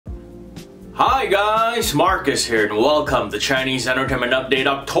Hi guys, Marcus here and welcome to Chinese Entertainment Update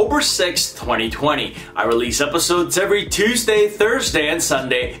October 6th, 2020. I release episodes every Tuesday, Thursday, and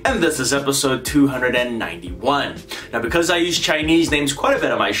Sunday, and this is episode 291. Now because I use Chinese names quite a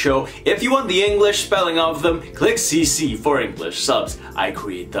bit on my show, if you want the English spelling of them, click CC for English subs. I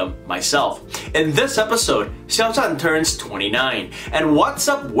create them myself. In this episode, Xiao Zhan turns 29, and What's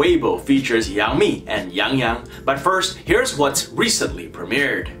Up Weibo features Yang Mi and Yang Yang. But first, here's what's recently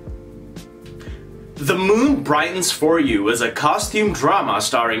premiered. The Moon Brightens For You is a costume drama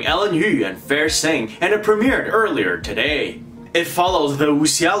starring Ellen Yu and Fair Sing, and it premiered earlier today. It follows the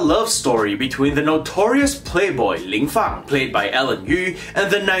wuxia love story between the notorious playboy Ling Fang, played by Ellen Yu,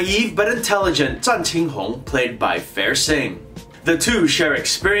 and the naive but intelligent Zhan Qinghong, played by Fair Sing. The two share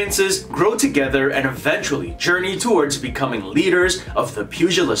experiences, grow together, and eventually journey towards becoming leaders of the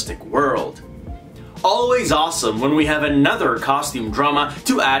pugilistic world. Always awesome when we have another costume drama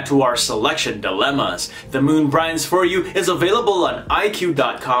to add to our selection dilemmas. The Moon Brightens For You is available on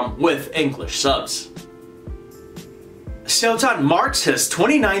iq.com with English subs. Xiao Zhan marks his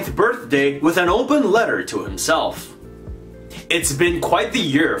 29th birthday with an open letter to himself. It's been quite the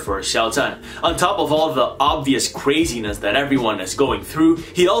year for Xiao Zhan. On top of all the obvious craziness that everyone is going through,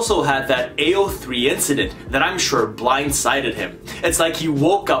 he also had that AO3 incident that I'm sure blindsided him. It's like he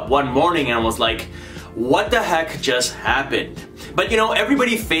woke up one morning and was like, what the heck just happened? But you know,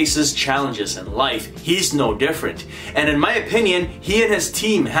 everybody faces challenges in life. He's no different. And in my opinion, he and his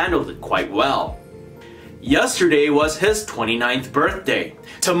team handled it quite well. Yesterday was his 29th birthday.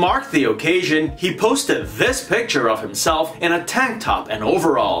 To mark the occasion, he posted this picture of himself in a tank top and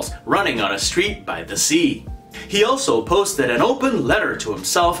overalls, running on a street by the sea. He also posted an open letter to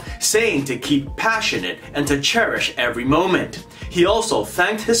himself saying to keep passionate and to cherish every moment. He also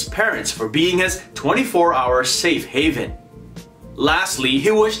thanked his parents for being his 24-hour safe haven. Lastly,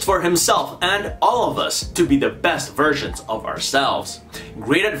 he wished for himself and all of us to be the best versions of ourselves.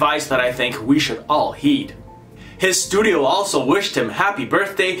 Great advice that I think we should all heed. His studio also wished him happy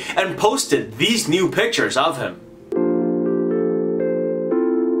birthday and posted these new pictures of him.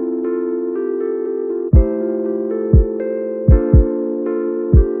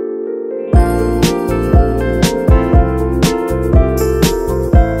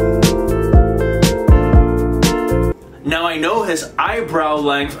 Now I know his eyebrow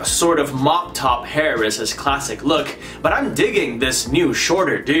length sort of mop top hair is his classic look, but I'm digging this new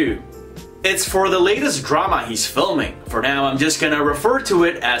shorter do. It's for the latest drama he's filming. For now I'm just gonna refer to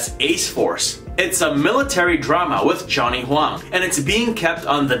it as Ace Force. It's a military drama with Johnny Huang, and it's being kept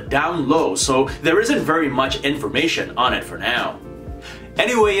on the down low, so there isn't very much information on it for now.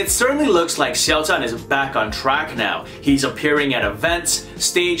 Anyway, it certainly looks like Xiao Zhan is back on track now. He's appearing at events,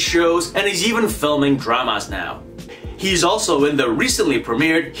 stage shows, and he's even filming dramas now. He's also in the recently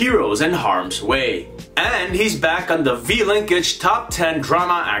premiered Heroes in Harm's Way. And he's back on the V-Linkage Top 10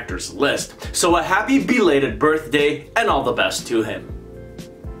 Drama Actors list. So a happy belated birthday and all the best to him.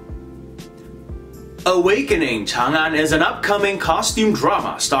 Awakening Chang'an is an upcoming costume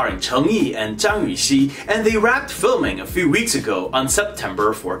drama starring Cheng Yi and Zhang Yuxi, and they wrapped filming a few weeks ago on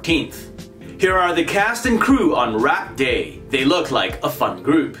September 14th. Here are the cast and crew on wrap day. They look like a fun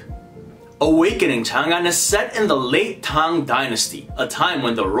group. Awakening Chang'an is set in the late Tang Dynasty, a time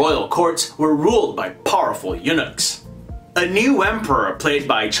when the royal courts were ruled by powerful eunuchs. A new emperor, played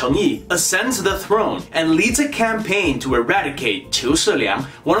by Cheng Yi, ascends the throne and leads a campaign to eradicate Qiu Shiliang,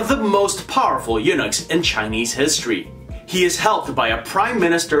 one of the most powerful eunuchs in Chinese history. He is helped by a prime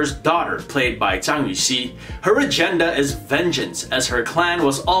minister's daughter, played by Zhang Yuxi. Her agenda is vengeance, as her clan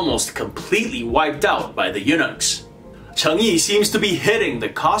was almost completely wiped out by the eunuchs. Cheng Yi seems to be hitting the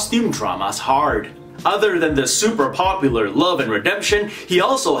costume dramas hard. Other than the super popular Love and Redemption, he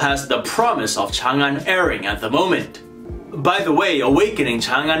also has The Promise of Chang'an airing at the moment. By the way, Awakening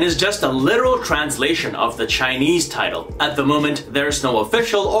Chang'an is just a literal translation of the Chinese title. At the moment, there's no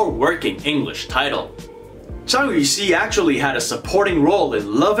official or working English title. Zhang Yuxi actually had a supporting role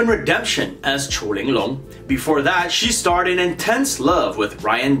in Love and Redemption as Chu Linglong. Before that, she starred in Intense Love with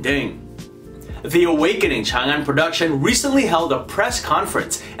Ryan Ding. The Awakening Chang'an production recently held a press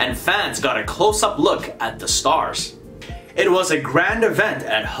conference and fans got a close-up look at the stars. It was a grand event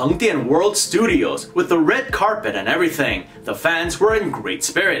at Hengdian World Studios with the red carpet and everything. The fans were in great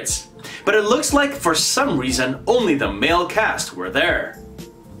spirits. But it looks like for some reason only the male cast were there.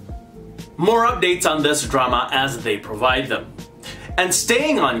 More updates on this drama as they provide them. And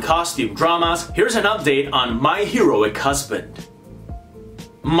staying on costume dramas, here's an update on My Heroic Husband.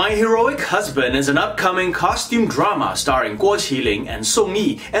 My Heroic Husband is an upcoming costume drama starring Guo Qilin and Song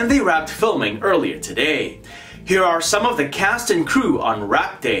Yi, and they wrapped filming earlier today. Here are some of the cast and crew on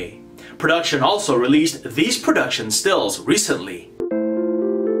wrap day. Production also released these production stills recently.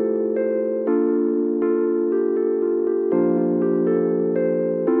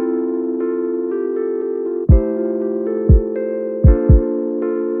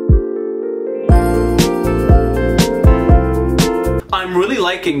 I'm really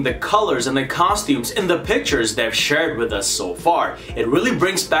liking the colors and the costumes in the pictures they've shared with us so far. It really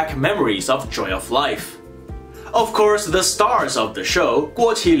brings back memories of Joy of Life. Of course, the stars of the show,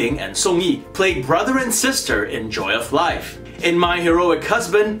 Guo Qilin and Song Yi, play brother and sister in Joy of Life. In My Heroic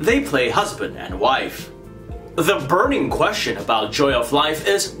Husband, they play husband and wife. The burning question about Joy of Life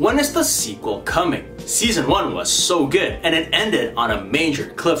is, when is the sequel coming? Season 1 was so good and it ended on a major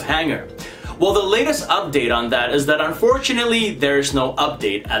cliffhanger. Well, the latest update on that is that unfortunately there's no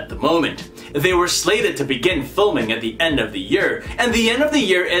update at the moment. They were slated to begin filming at the end of the year, and the end of the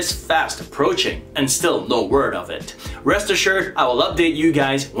year is fast approaching, and still no word of it. Rest assured, I will update you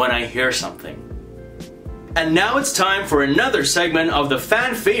guys when I hear something. And now it's time for another segment of the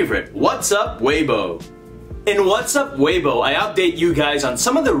fan favorite, What's Up Weibo. In What's Up Weibo, I update you guys on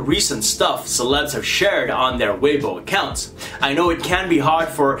some of the recent stuff celebs have shared on their Weibo accounts. I know it can be hard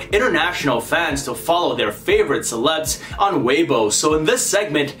for international fans to follow their favorite celebs on Weibo, so in this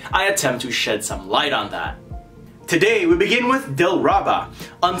segment, I attempt to shed some light on that. Today, we begin with Dilraba.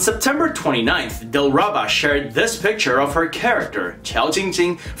 On September 29th, Dilraba shared this picture of her character, Xiao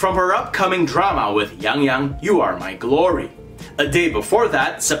Zhan, from her upcoming drama with Yang Yang, You Are My Glory. A day before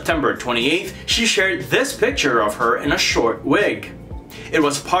that, September 28th, she shared this picture of her in a short wig. It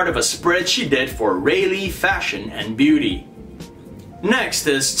was part of a spread she did for Rayleigh Fashion and Beauty. Next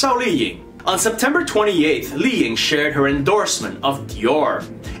is Zhao Liying. On September 28th, Liying shared her endorsement of Dior.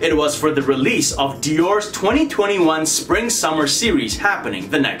 It was for the release of Dior's 2021 Spring-Summer series happening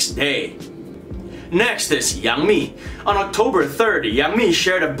the next day. Next is Yang Mi. On October 3rd, Yang Mi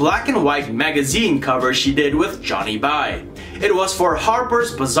shared a black and white magazine cover she did with Johnny Bai. It was for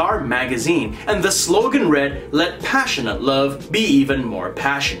Harper's Bazaar magazine, and the slogan read, "Let passionate love be even more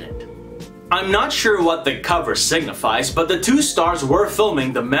passionate." I'm not sure what the cover signifies, but the two stars were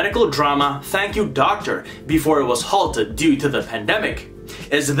filming the medical drama Thank You Doctor before it was halted due to the pandemic.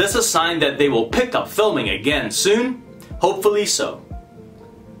 Is this a sign that they will pick up filming again soon? Hopefully so.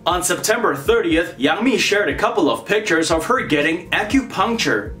 On September 30th, Yang Mi shared a couple of pictures of her getting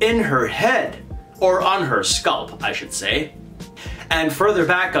acupuncture in her head. Or on her scalp, I should say. And further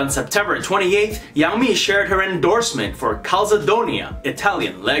back on September 28th, Yang Mi shared her endorsement for Calzedonia,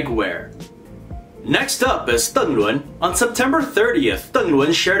 Italian legwear. Next up is Deng Lun. On September 30th, Deng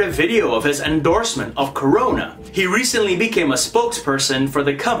Lun shared a video of his endorsement of Corona. He recently became a spokesperson for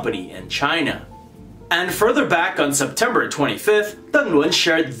the company in China. And further back on September 25th, Deng Lun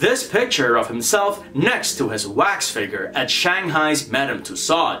shared this picture of himself next to his wax figure at Shanghai's Madame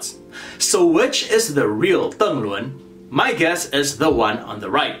Tussauds. So which is the real Deng Lun? My guess is the one on the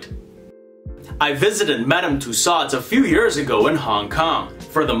right. I visited Madame Tussauds a few years ago in Hong Kong.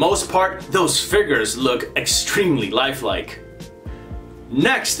 For the most part, those figures look extremely lifelike.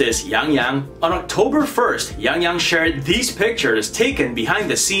 Next is Yang Yang. On October 1st, Yang Yang shared these pictures taken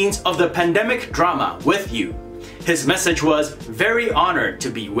behind the scenes of the pandemic drama With You. His message was, "Very honored to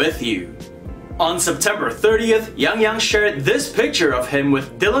be with you." On September 30th, Yang Yang shared this picture of him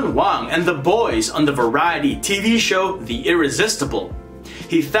with Dylan Wang and the boys on the variety TV show The Irresistible.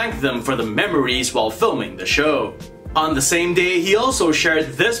 He thanked them for the memories while filming the show. On the same day, he also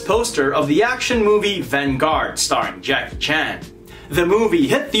shared this poster of the action movie Vanguard starring Jackie Chan. The movie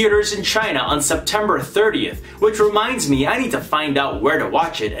hit theaters in China on September 30th, which reminds me I need to find out where to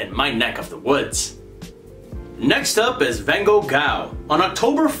watch it in my neck of the woods. Next up is Vango Gao. On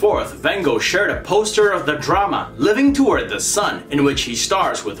October 4th, Vango shared a poster of the drama Living Toward the Sun, in which he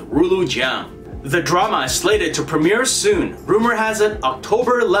stars with Rulu Jiang. The drama is slated to premiere soon. Rumor has it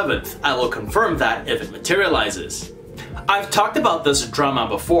October 11th. I will confirm that if it materializes. I've talked about this drama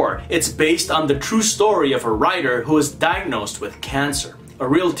before. It's based on the true story of a writer who was diagnosed with cancer. A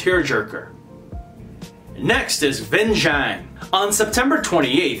real tearjerker. Next is Vin Zhang. On September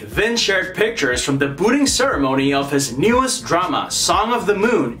 28th, Vin shared pictures from the booting ceremony of his newest drama, Song of the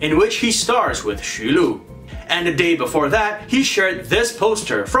Moon, in which he stars with Xu Lu. And a day before that, he shared this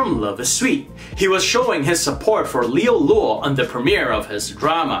poster from Love is Sweet. He was showing his support for Liu Luo on the premiere of his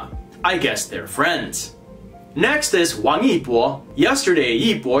drama. I guess they're friends. Next is Wang Yibo. Yesterday,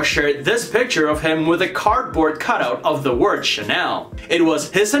 Yibo shared this picture of him with a cardboard cutout of the word Chanel. It was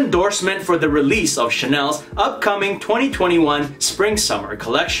his endorsement for the release of Chanel's upcoming 2021 Spring-Summer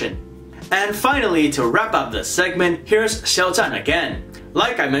collection. And finally, to wrap up this segment, here's Xiao Zhan again.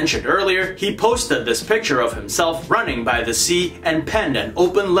 Like I mentioned earlier, he posted this picture of himself running by the sea and penned an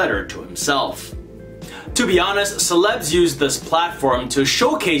open letter to himself. To be honest, celebs use this platform to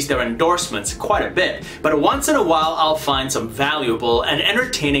showcase their endorsements quite a bit, but once in a while I'll find some valuable and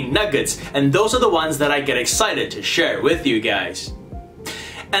entertaining nuggets, and those are the ones that I get excited to share with you guys.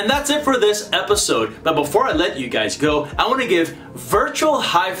 And that's it for this episode, but before I let you guys go, I want to give virtual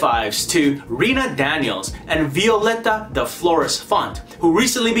high fives to Rena Daniels and Violetta the Florist Font, who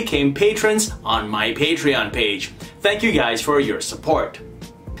recently became patrons on my Patreon page. Thank you guys for your support.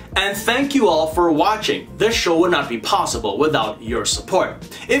 And thank you all for watching. This show would not be possible without your support.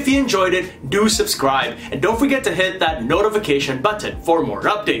 If you enjoyed it, do subscribe and don't forget to hit that notification button for more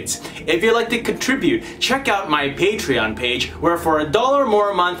updates. If you'd like to contribute, check out my Patreon page where for $1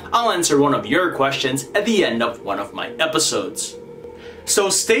 more a month, I'll answer one of your questions at the end of one of my episodes. So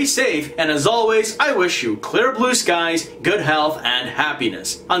stay safe, and as always, I wish you clear blue skies, good health, and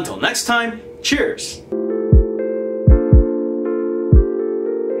happiness. Until next time, cheers!